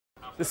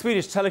The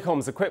Swedish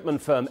telecoms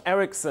equipment firm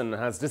Ericsson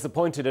has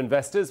disappointed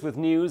investors with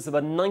news of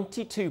a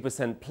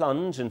 92%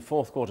 plunge in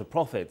fourth quarter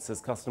profits as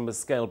customers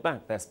scaled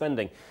back their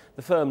spending.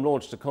 The firm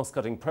launched a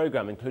cost-cutting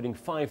program, including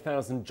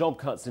 5,000 job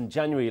cuts in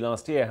January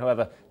last year.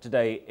 However,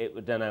 today it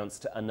would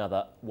announce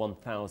another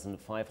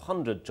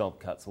 1,500 job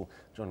cuts. Well,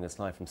 joining us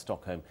live from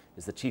Stockholm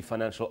is the Chief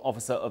Financial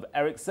Officer of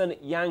Ericsson,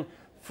 Jan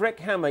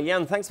Frykhammar.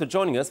 Jan, thanks for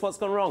joining us. What's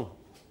gone wrong?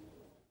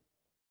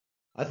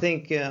 I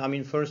think,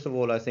 first of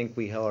all, I think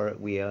we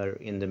are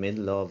in the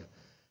middle of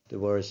the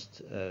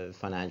worst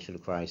financial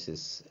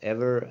crisis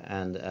ever,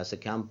 and as a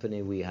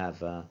company we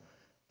have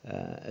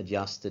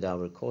adjusted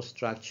our cost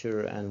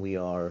structure, and we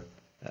are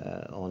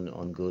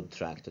on good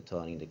track to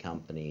turning the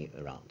company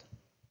around.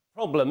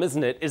 Problem,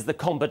 isn't it, is the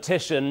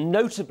competition,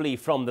 notably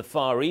from the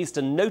Far East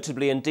and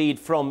notably indeed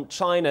from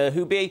China,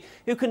 who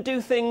can do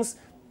things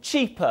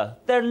cheaper.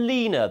 They're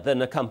leaner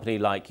than a company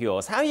like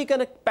yours. How are you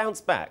going to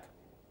bounce back?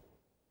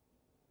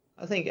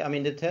 I think,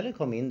 the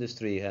telecom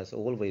industry has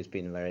always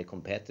been very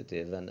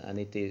competitive, and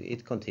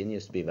it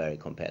continues to be very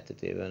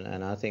competitive.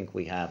 And I think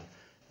we have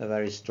a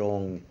very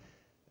strong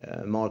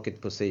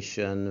market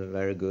position,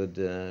 very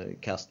good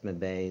customer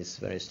base,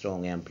 very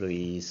strong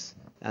employees,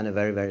 and a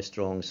very, very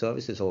strong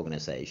services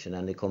organization.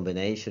 And the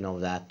combination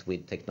of that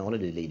with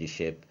technology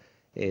leadership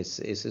is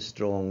a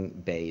strong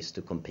base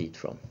to compete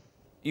from.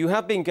 You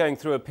have been going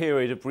through a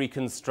period of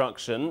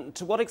reconstruction.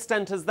 To what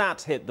extent has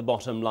that hit the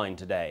bottom line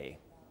today?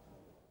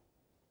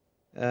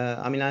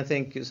 I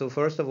think, so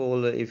first of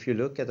all, if you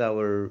look at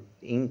our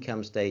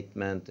income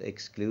statement,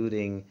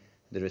 excluding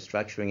the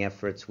restructuring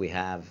efforts we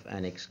have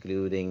and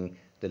excluding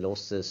the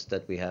losses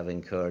that we have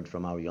incurred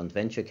from our joint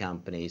venture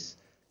companies,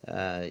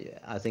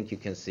 I think you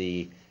can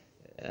see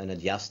an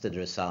adjusted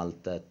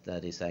result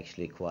that is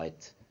actually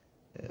quite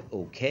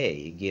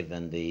okay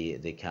given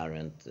the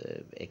current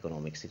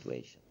economic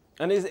situation.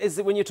 And is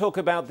it, when you talk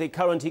about the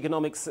current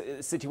economic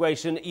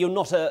situation, you're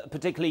not a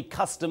particularly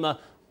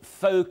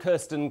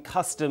customer-focused and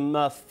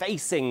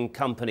customer-facing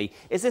company?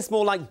 Is this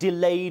more like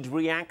delayed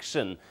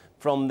reaction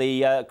from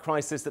the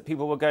crisis that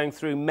people were going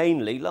through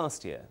mainly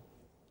last year?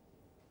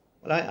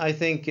 Well, I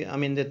think, the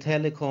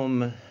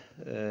telecom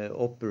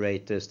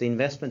operators, the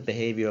investment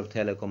behavior of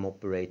telecom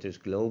operators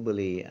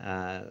globally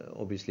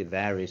obviously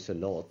varies a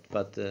lot.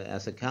 But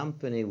as a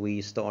company,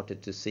 we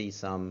started to see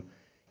some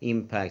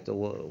impact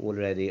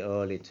already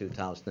early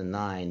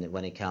 2009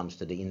 when it comes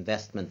to the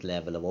investment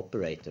level of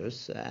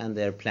operators, and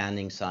their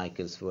planning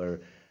cycles were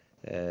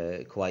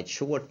quite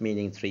short,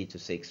 meaning 3 to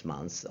 6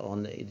 months.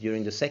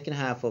 During the second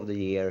half of the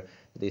year,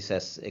 this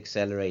has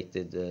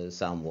accelerated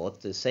somewhat.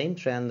 The same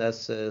trend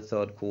as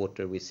third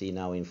quarter we see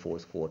now in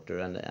fourth quarter,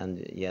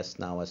 and yes,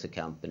 now as a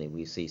company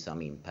we see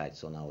some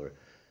impacts on our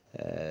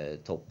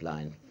top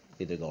line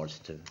with regards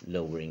to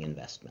lowering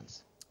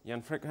investments.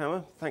 Jan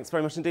Frykhammar, thanks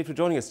very much indeed for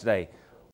joining us today